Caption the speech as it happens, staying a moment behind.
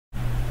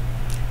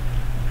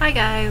Hi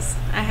guys,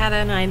 I had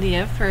an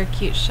idea for a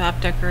cute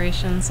shop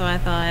decoration, so I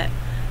thought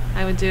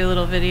I would do a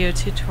little video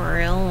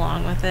tutorial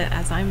along with it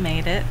as I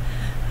made it.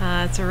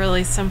 It's a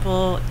really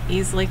simple,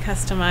 easily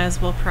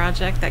customizable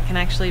project that can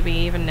actually be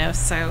even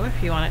no-sew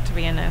if you want it to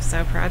be a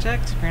no-sew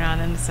project if you're not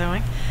into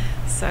sewing.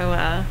 So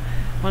I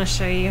want to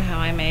show you how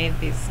I made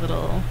these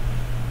little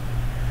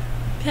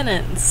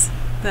pennants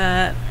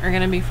that are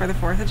going to be for the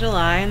 4th of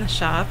July in the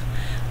shop.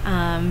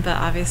 But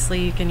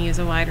obviously you can use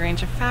a wide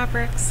range of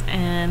fabrics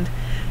and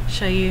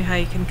show you how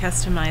you can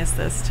customize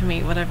this to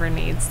meet whatever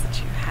needs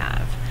that you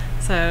have.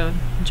 So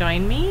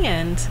join me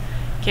and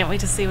can't wait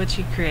to see what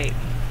you create.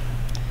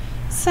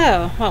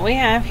 So what we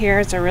have here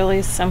is a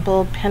really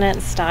simple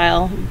pennant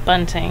style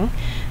bunting.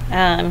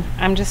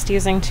 I'm just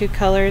using 2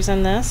 colors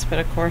in this, but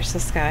of course the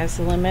sky's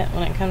the limit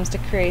when it comes to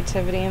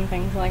creativity and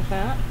things like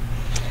that.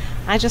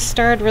 I just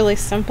started really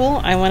simple.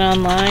 I went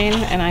online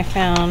and I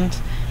found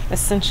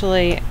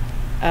essentially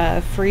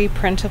a free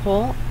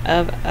printable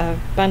of a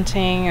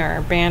bunting or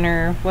a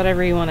banner,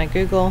 whatever you want to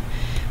Google,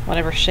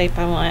 whatever shape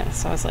I want.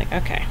 So I was like,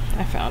 okay,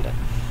 I found it.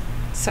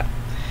 So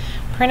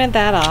printed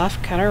that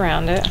off, cut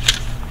around it,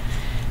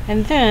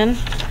 and then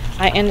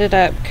I ended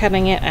up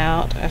cutting it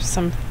out of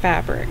some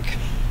fabric.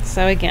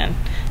 So again,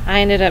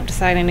 I ended up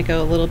deciding to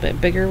go a little bit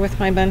bigger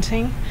with my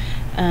bunting.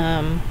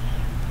 So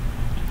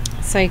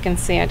you can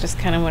see I just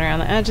kind of went around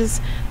the edges.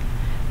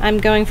 I'm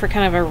going for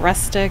kind of a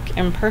rustic,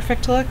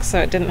 imperfect look,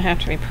 so it didn't have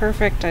to be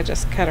perfect. I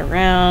just cut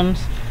around.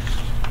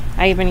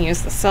 I even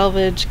used the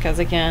selvage because,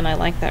 again, I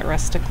like that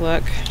rustic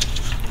look.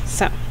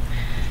 So,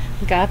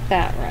 got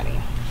that ready.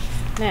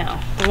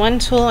 Now, the one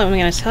tool I'm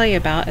going to tell you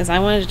about is I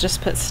wanted to just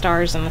put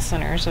stars in the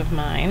centers of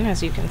mine,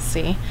 as you can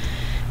see.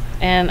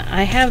 And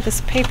I have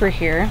this paper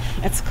here.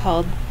 It's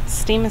called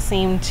Steam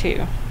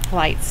 2.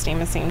 Lite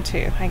Steam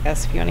 2, I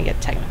guess, if you want to get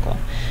technical.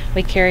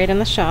 We carry it in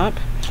the shop.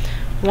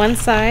 One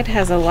side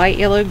has a light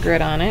yellow grid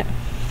on it,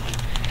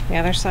 the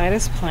other side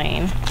is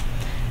plain,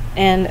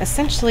 and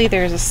essentially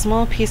there's a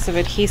small piece of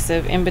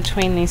adhesive in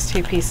between these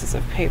 2 pieces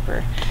of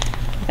paper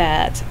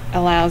that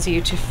allows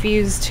you to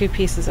fuse 2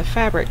 pieces of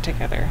fabric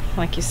together,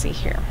 like you see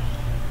here.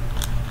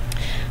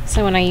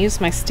 So when I use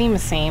my Steam,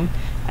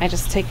 I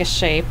just take a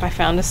shape. I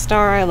found a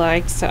star I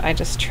liked, so I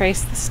just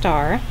trace the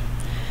star,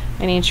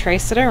 and you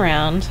trace it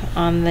around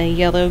on the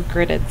yellow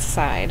gridded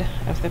side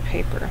of the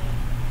paper.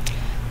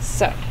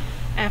 So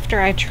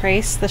after I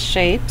trace the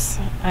shapes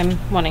I'm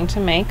wanting to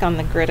make on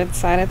the gridded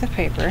side of the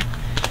paper,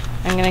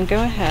 I'm going to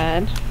go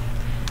ahead,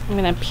 I'm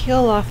going to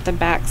peel off the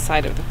back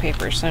side of the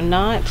paper, so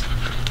not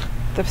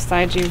the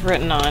side you've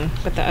written on,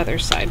 but the other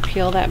side.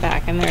 Peel that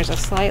back, and there's a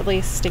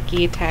slightly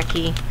sticky,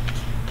 tacky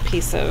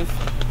piece of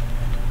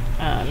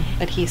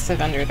adhesive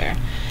under there.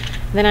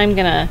 Then I'm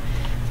going to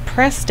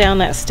press down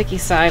that sticky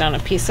side on a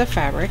piece of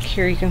fabric.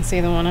 Here you can see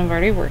the one I've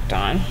already worked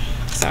on.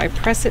 So I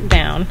press it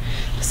down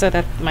so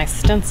that my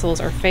stencils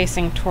are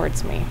facing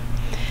towards me.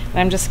 And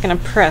I'm just going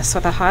to press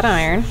with a hot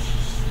iron,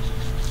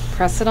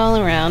 press it all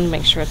around,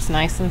 make sure it's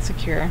nice and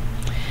secure.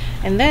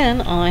 And then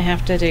all I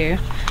have to do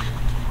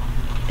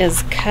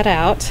is cut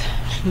out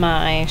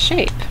my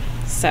shape.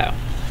 So,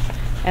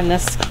 and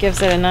this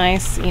gives it a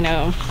nice,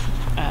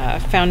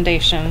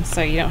 foundation,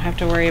 so you don't have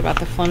to worry about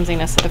the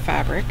flimsiness of the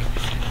fabric.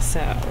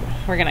 So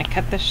we're going to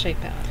cut this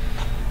shape out.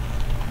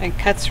 It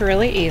cuts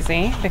really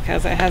easy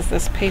because it has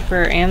this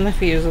paper and the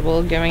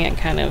fusible, giving it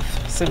kind of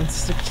some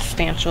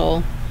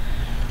substantial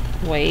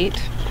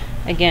weight.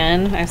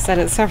 Again, I've said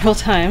it several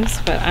times,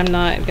 but I'm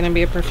not going to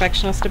be a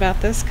perfectionist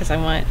about this because I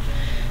want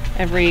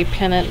every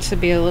pennant to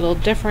be a little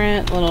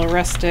different, a little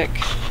rustic,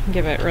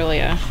 give it really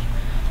a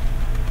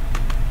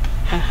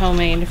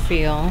homemade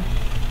feel.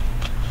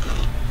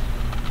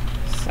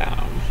 So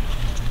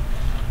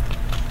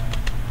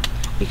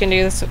you can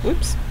do this,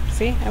 oops.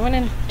 See, I went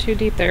in too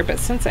deep there, but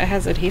since it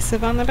has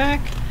adhesive on the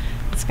back,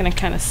 it's going to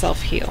kind of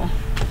self-heal.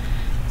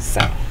 So,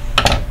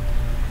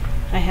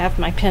 I have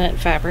my pennant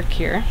fabric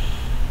here,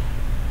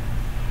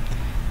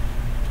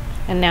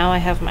 and now I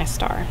have my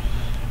star.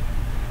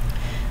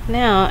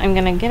 Now I'm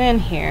going to get in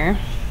here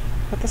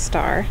with the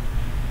star,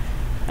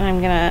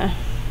 and I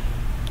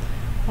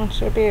want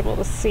you to be able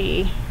to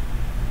see,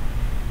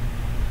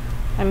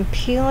 I'm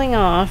peeling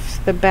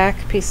off the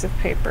back piece of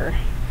paper.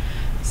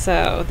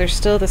 So there's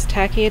still this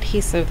tacky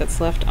adhesive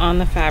that's left on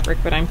the fabric,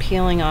 but I'm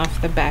peeling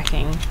off the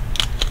backing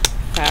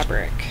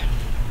fabric.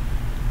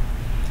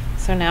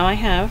 So now I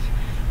have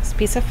this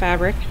piece of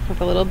fabric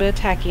with a little bit of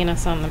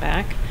tackiness on the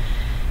back,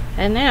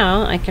 and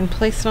now I can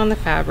place it on the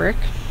fabric.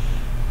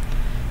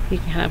 You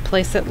can kind of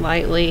place it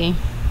lightly,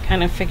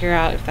 kind of figure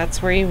out if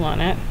that's where you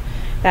want it.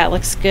 That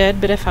looks good,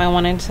 but if I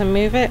wanted to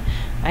move it,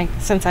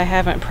 since I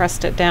haven't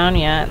pressed it down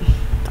yet,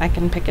 I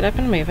can pick it up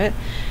and move it.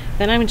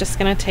 Then I'm just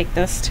going to take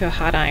this to a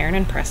hot iron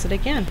and press it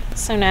again.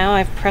 So now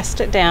I've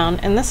pressed it down,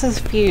 and this is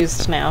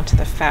fused now to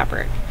the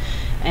fabric.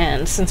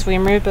 And since we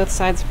removed both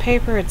sides of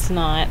paper, it's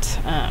not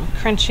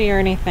crunchy or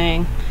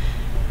anything.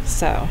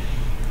 So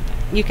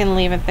you can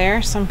leave it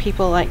there. Some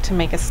people like to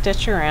make a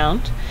stitch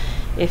around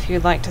if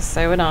you'd like to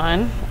sew it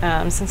on.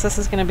 Since this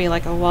is going to be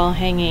like a wall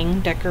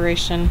hanging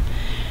decoration,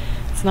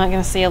 It's not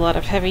going to see a lot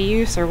of heavy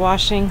use or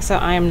washing, so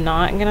I am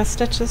not going to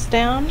stitch this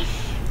down.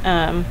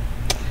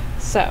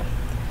 So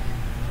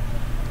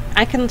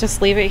I can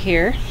just leave it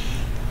here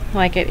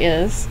like it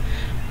is,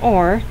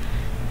 or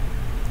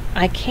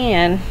I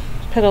can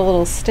put a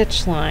little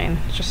stitch line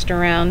just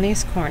around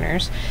these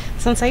corners.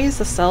 Since I use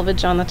the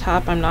selvage on the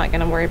top, I'm not going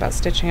to worry about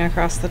stitching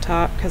across the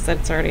top because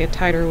it's already a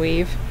tighter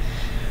weave.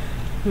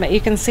 But you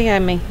can see I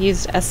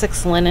used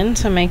Essex linen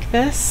to make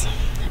this,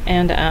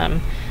 and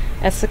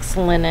Essex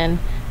linen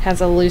has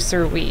a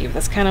looser weave.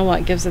 That's kind of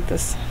what gives it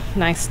this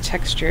nice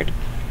textured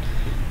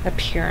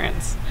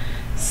appearance.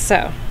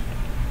 So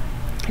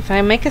if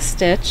I make a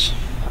stitch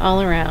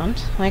all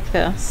around like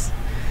this,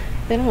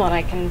 then what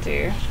I can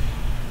do,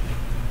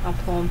 I'll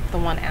pull the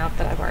one out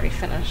that I've already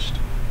finished.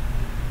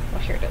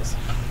 Well, here it is.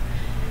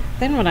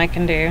 Then what I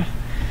can do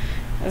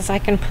is I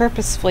can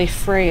purposefully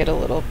fray it a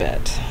little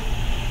bit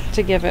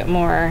to give it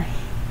more,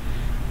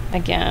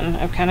 again,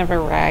 of kind of a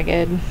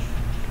ragged,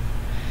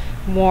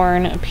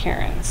 worn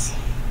appearance.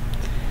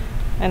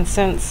 And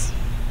since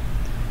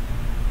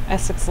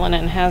Essex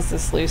linen has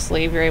this loose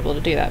sleeve, you're able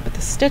to do that, but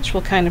the stitch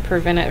will kind of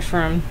prevent it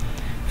from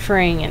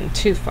fraying in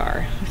too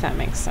far, if that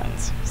makes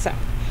sense. So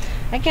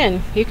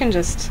again, you can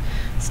just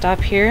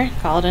stop here,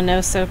 call it a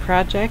no-sew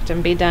project,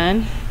 and be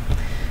done.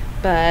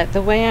 But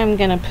the way I'm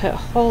going to put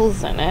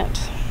holes in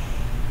it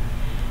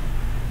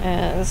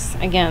is,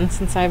 again,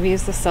 since I've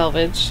used the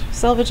selvage,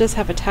 selvages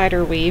have a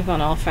tighter weave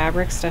on all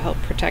fabrics to help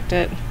protect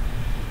it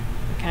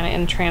kind of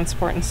in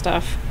transport and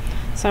stuff.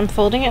 So I'm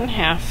folding it in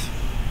half.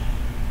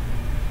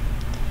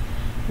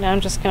 Now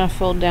I'm just going to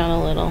fold down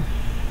a little.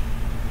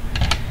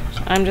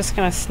 I'm just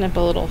going to snip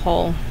a little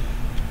hole.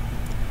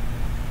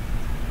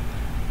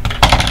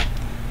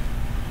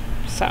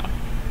 So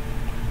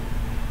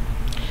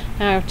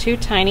now I have two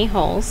tiny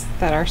holes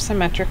that are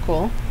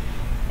symmetrical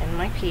in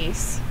my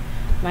piece.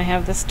 And I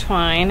have this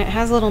twine. It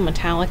has a little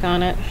metallic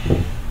on it.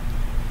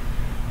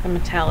 The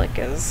metallic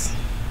is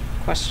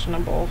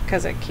questionable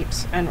because it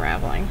keeps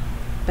unraveling,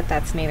 but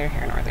that's neither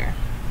here nor there.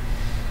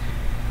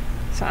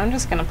 So I'm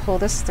just going to pull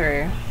this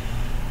through.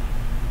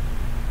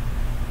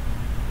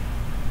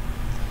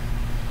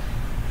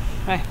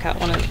 I got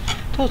one of,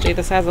 told you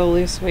this has a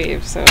loose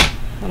weave, so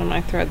one of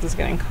my threads is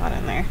getting caught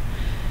in there.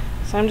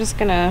 So I'm just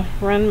gonna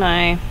run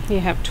my,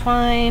 you have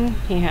twine,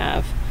 you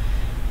have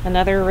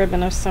another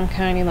ribbon of some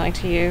kind you like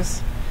to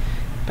use,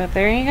 but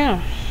there you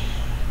go.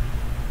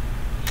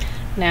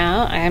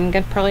 Now I'm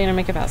probably gonna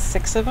make about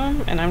 6 of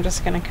them, and I'm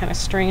just gonna kind of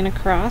string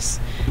across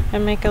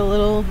and make a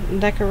little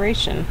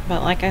decoration.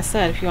 But like I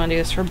said, if you want to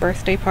do this for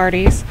birthday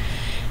parties,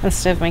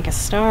 instead of make a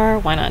star,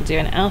 why not do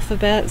an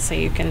alphabet so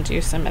you can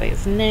do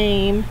somebody's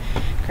name,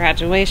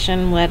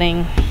 graduation,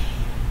 wedding,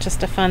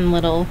 just a fun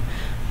little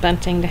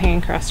bunting to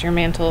hang across your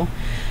mantle.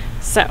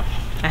 So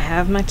I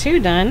have my 2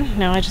 done.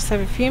 Now I just have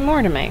a few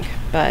more to make,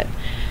 but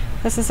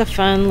this is a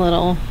fun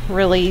little,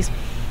 really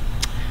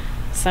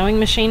sewing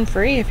machine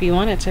free, if you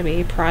want it to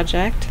be,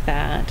 project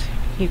that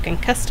you can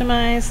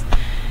customize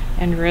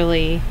and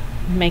really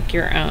make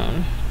your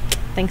own.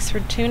 Thanks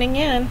for tuning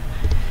in.